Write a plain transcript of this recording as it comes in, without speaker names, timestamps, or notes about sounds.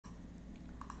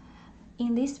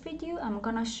In this video, I'm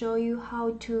gonna show you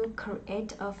how to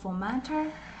create a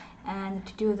formatter and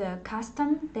to do the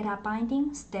custom data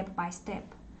binding step by step.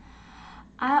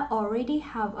 I already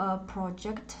have a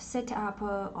project set up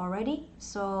already,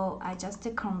 so I just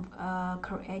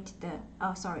create the,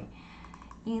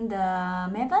 in the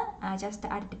method, I just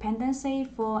add dependency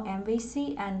for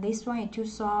MVC, and this one is to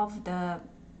solve the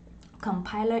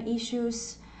compiler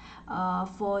issues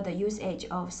for the usage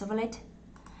of servlet.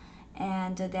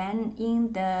 And then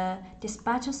in the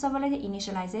dispatcher servlet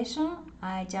initialization,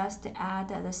 I just add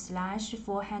the slash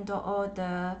for handle all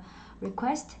the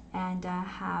requests, and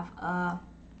have a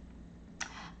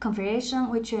configuration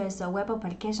which is a web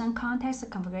application context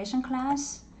configuration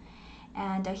class.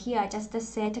 And here I just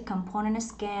set component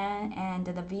scan and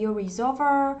the view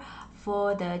resolver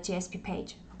for the JSP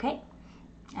page. Okay,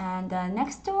 and the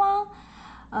next one,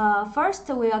 first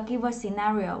we'll give a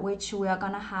scenario which we are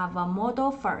gonna have a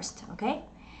model first. Okay,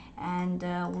 and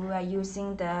we are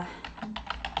using the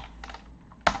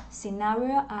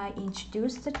scenario I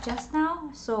introduced just now.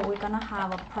 So we're gonna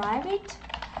have a private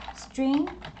string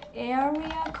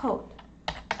area code.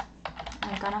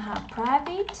 I'm gonna have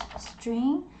private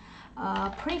string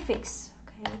prefix.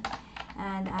 Okay,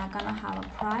 and I'm gonna have a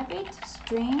private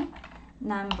string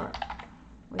number,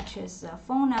 which is a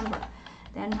phone number.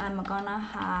 Then I'm gonna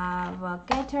have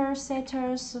getter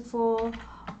setters for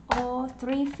all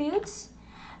three fields.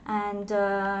 And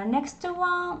next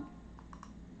one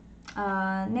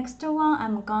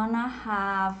I'm gonna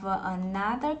have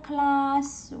another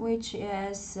class which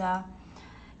is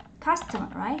customer,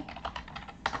 right?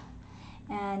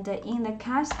 And in the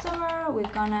customer,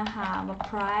 we're gonna have a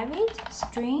private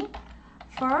string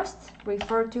first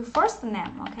refer to first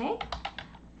name. Okay,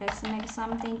 let's make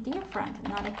something different.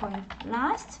 Not equal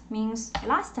last means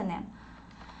last name.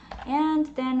 And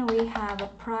then we have a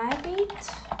private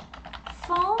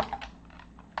phone.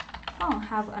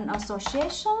 Have an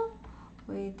association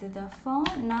with the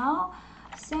phone. Now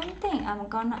same thing, I'm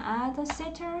gonna add the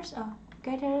setters,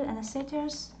 getters and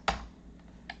setters.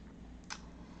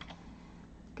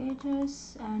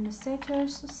 Getters and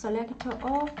setters, select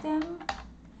all of them,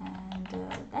 and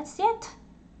that's it.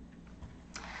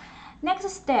 Next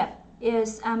step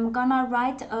is I'm gonna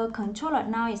write a controller.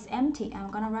 Now it's empty. I'm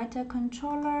gonna write a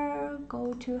controller,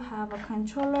 go to have a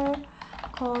controller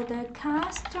called the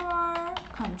customer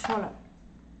controller.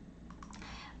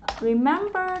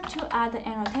 Remember to add the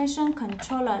annotation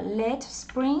controller let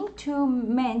Spring to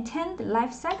maintain the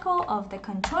life cycle of the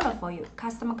controller for you,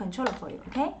 customer controller for you.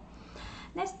 Okay.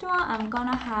 Next one, I'm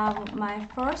gonna have my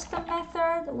first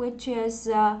method, which is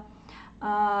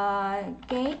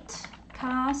get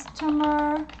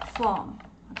customer form.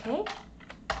 Okay,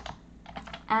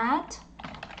 add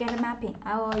get mapping.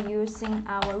 I will using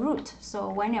our root. So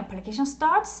when your application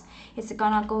starts, it's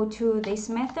gonna go to this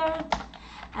method,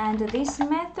 and this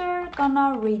method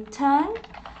gonna return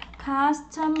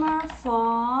customer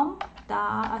form.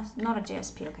 Not a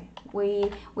JSP. Okay,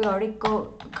 we already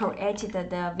created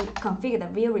the configure the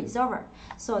view resolver,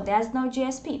 so there's no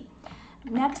JSP.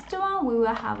 Next one, we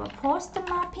will have a post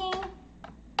mapping.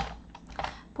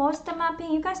 Post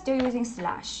mapping, you can still using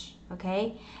slash.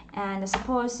 Okay, and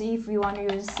suppose if you want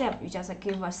to use save, you just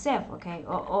give a save. Okay,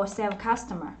 or save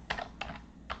customer.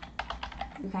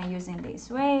 You can use in this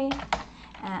way.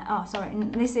 Oh, sorry,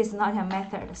 this is not a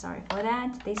method. Sorry for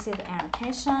that. This is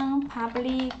annotation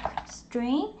public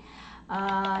string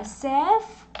save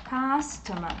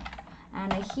customer,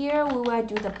 and here we will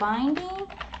do the binding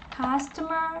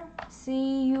customer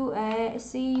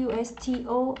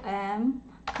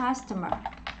custom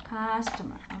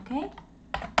customer. Okay,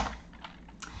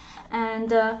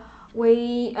 and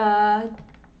we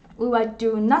will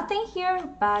do nothing here,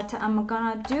 but I'm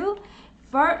gonna do.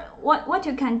 For what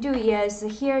you can do is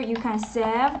here you can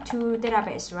save to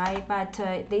database, right? But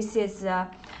this is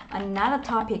another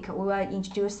topic we will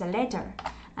introduce later.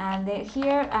 And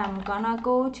here I'm gonna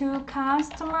go to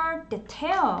customer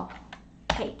detail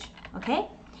page. Okay.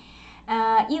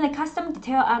 In the custom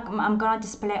detail, I'm gonna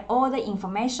display all the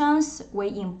informations we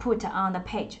input on the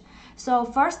page. So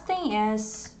first thing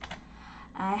is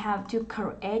I have to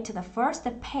create the first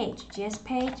page,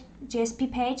 JSP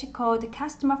page called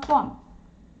customer form.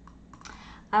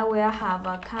 I will have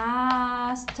a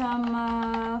customer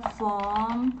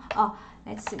form. Oh,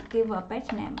 let's give a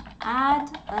better name.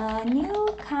 Add a new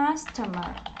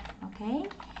customer. Okay.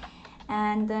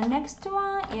 And the next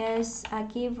one is I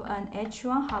give an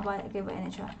H1. How about I give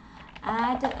an H1?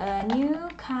 Add a new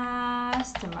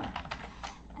customer.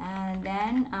 And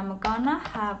then I'm gonna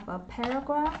have a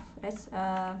paragraph. Let's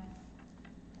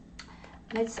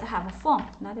have a form,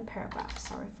 not a paragraph.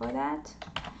 Sorry for that.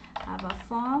 Have a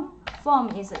form form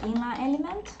is an inline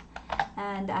element,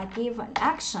 and I give an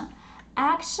action.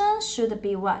 Action should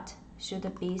be what?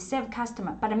 Should be save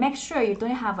customer, but make sure you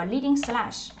don't have a leading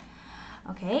slash.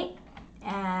 Okay,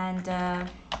 and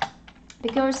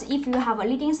because if you have a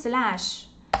leading slash,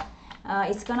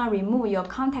 it's gonna remove your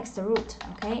context root.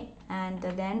 Okay, and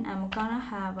then I'm gonna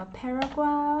have a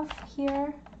paragraph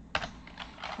here,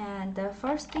 and the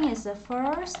first thing is the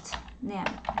first name.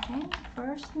 Okay,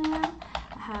 first name.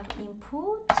 I have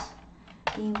input,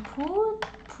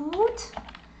 put.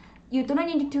 You don't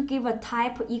need to give a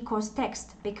type equals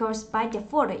text, because by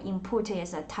default the input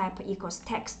is a type equals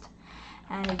text,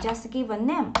 and you just give a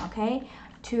name, okay,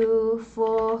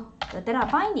 for the data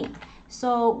binding.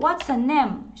 So what's the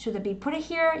name should be put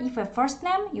here? If a first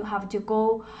name, you have to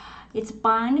go, it's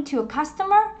bind to a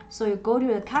customer, so you go to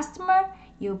the customer,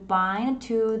 you bind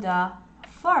to the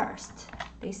first,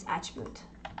 this attribute.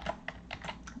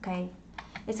 Okay,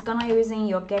 it's gonna using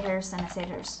your getters and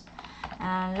setters.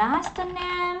 And last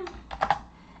name,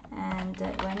 and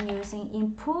when using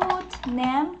input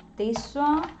name, this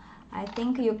one, I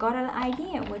think you got an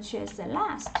idea which is the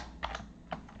last.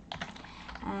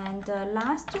 And the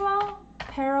last one,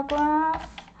 paragraph,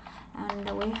 and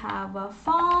we have a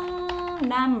phone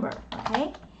number.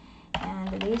 Okay,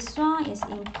 and this one is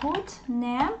input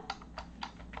name.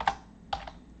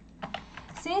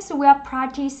 Since we are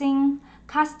practicing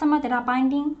customer data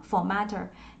binding formatter,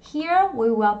 here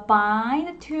we will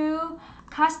bind to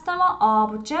customer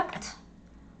object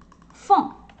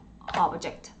phone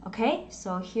object. Okay,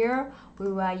 so here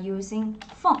we were using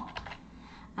phone.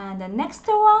 And the next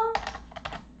one,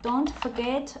 don't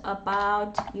forget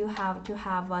about, you have to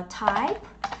have a type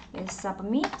is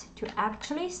submit to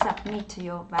actually submit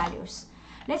your values.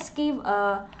 Let's give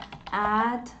a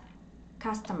add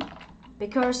customer,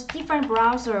 because different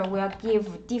browser will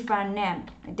give different name,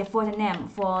 default name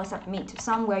for submit.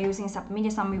 Some we're using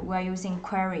submit, some we're using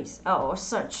queries or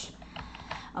search.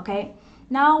 Okay,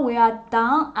 now we are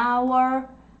done our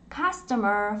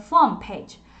customer form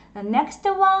page. The next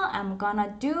one I'm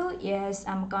gonna do is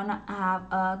I'm gonna have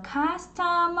a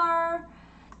customer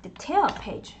detail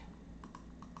page.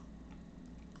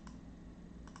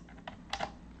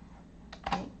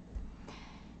 Okay,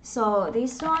 so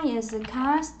this one is the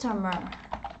customer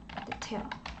detail.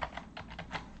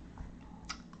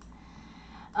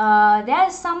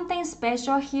 There's something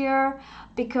special here,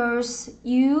 because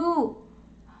you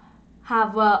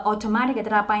have automatic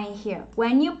data binding here.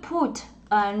 When you put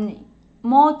a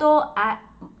model,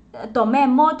 domain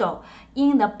model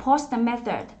in the post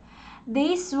method,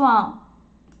 this one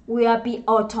will be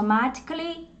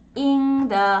automatically in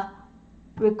the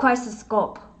request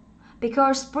scope,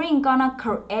 because Spring gonna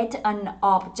create an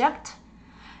object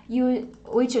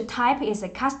which type is a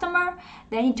customer.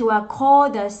 Then it will call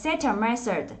the setter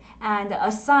method and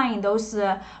assign those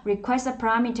request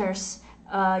parameters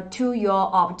to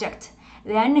your object.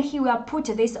 Then he will put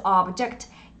this object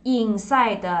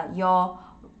inside your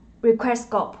request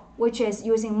scope, which is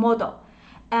using model.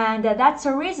 And that's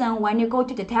the reason when you go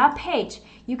to the tab page,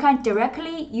 you can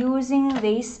directly using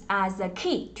this as a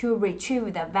key to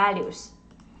retrieve the values.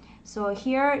 So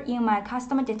here in my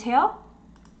customer detail,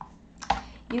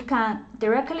 you can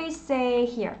directly say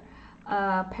here,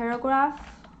 paragraph.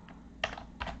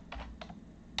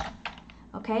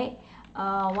 Okay,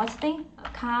 what's the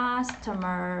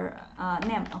customer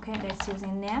name? Okay, let's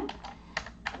using name.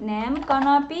 Name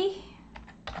gonna be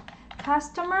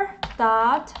customer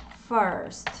dot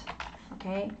first.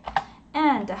 Okay,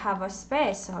 and have a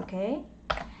space. Okay,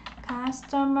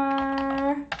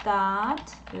 customer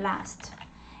dot last.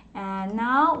 And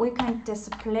now we can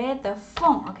display the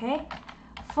phone. Okay,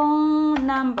 phone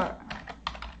number.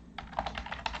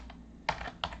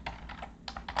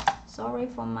 Sorry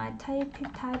for my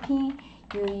typing.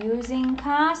 You're using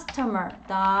customer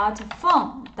dot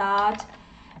phone dot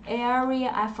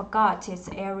area. I forgot it's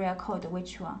area code.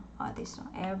 Which one? Oh, this one,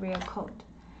 area code.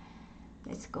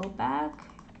 Let's go back.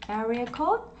 Area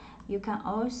code. You can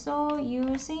also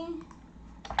using,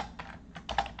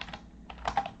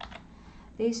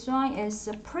 this one is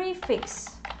a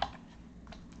prefix,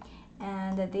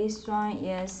 and this one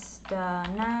is the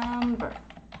number.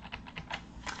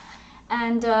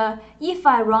 And if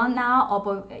I run now,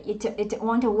 it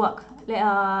won't work.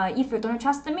 If you don't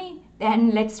trust me,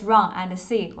 then let's run and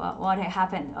see what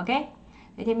happened. Okay,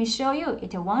 let me show you.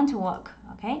 It won't work.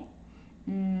 Okay,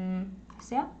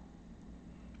 so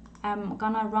I'm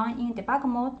gonna run in debug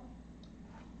mode.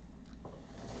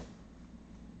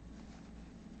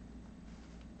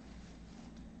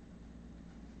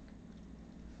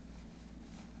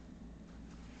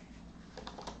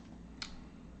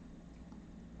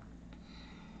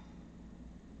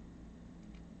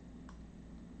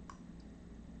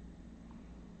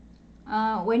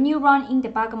 when you run in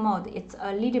debug mode, it's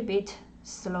a little bit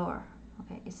slower.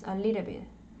 Okay, it's a little bit.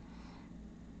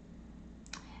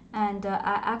 And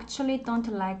I actually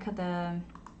don't like the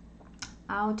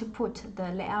output,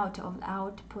 the layout of the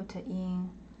output in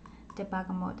debug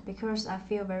mode, because I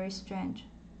feel very strange.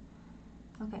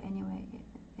 Okay, anyway,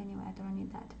 I don't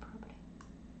need that probably.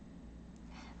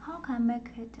 How can I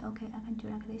make it? Okay, I can do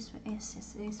like this. Yes,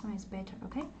 this one is better.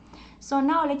 Okay, so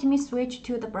now let me switch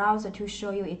to the browser to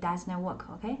show you it does not work.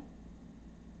 Okay.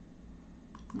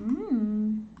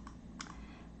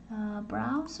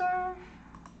 Browser.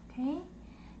 Okay,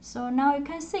 so now you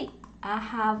can see I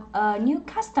have a new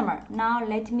customer. Now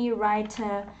let me write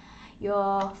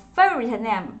your favorite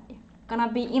name.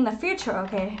 Gonna be in the future.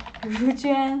 Okay,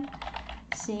 Rujuan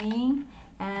Xing,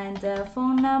 and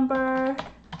phone number.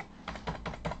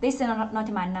 This is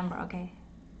not my number. Okay.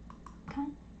 Okay.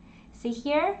 See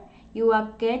here, you will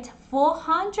get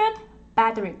 400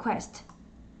 bad requests.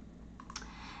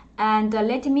 And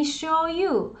let me show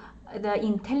you the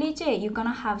IntelliJ. You're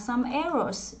gonna have some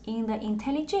errors in the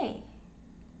IntelliJ.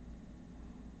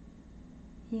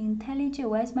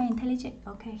 Where's my IntelliJ?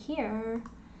 Okay, here.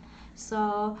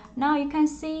 So now you can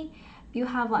see you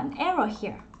have an error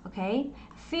here. Okay,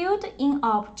 field in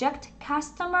object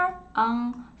customer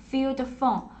on field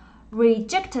phone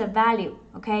reject value.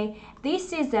 Okay,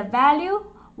 this is the value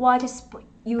what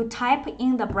you type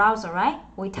in the browser, right?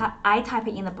 I type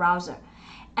in the browser,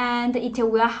 and it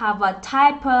will have a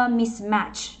type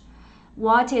mismatch.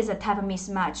 What is a type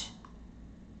mismatch?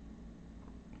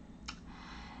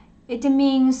 It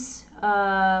means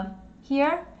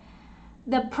here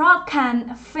the prop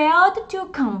can fail to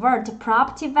convert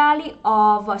property value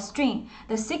of a string.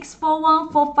 The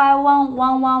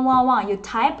 641451111 you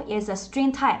type is a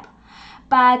string type,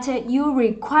 but you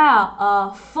require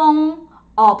a phone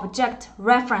object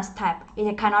reference type.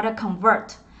 It cannot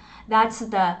convert. That's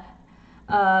the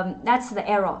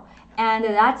error, and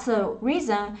that's the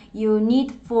reason you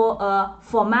need for a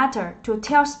formatter to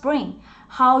tell Spring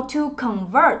how to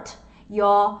convert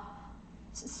your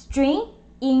string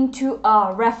into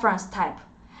a reference type.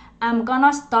 I'm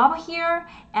gonna stop here,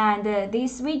 and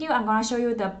this video I'm gonna show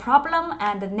you the problem,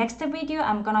 and the next video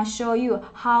I'm gonna show you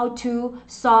how to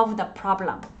solve the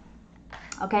problem.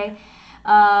 Okay,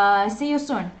 see you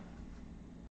soon.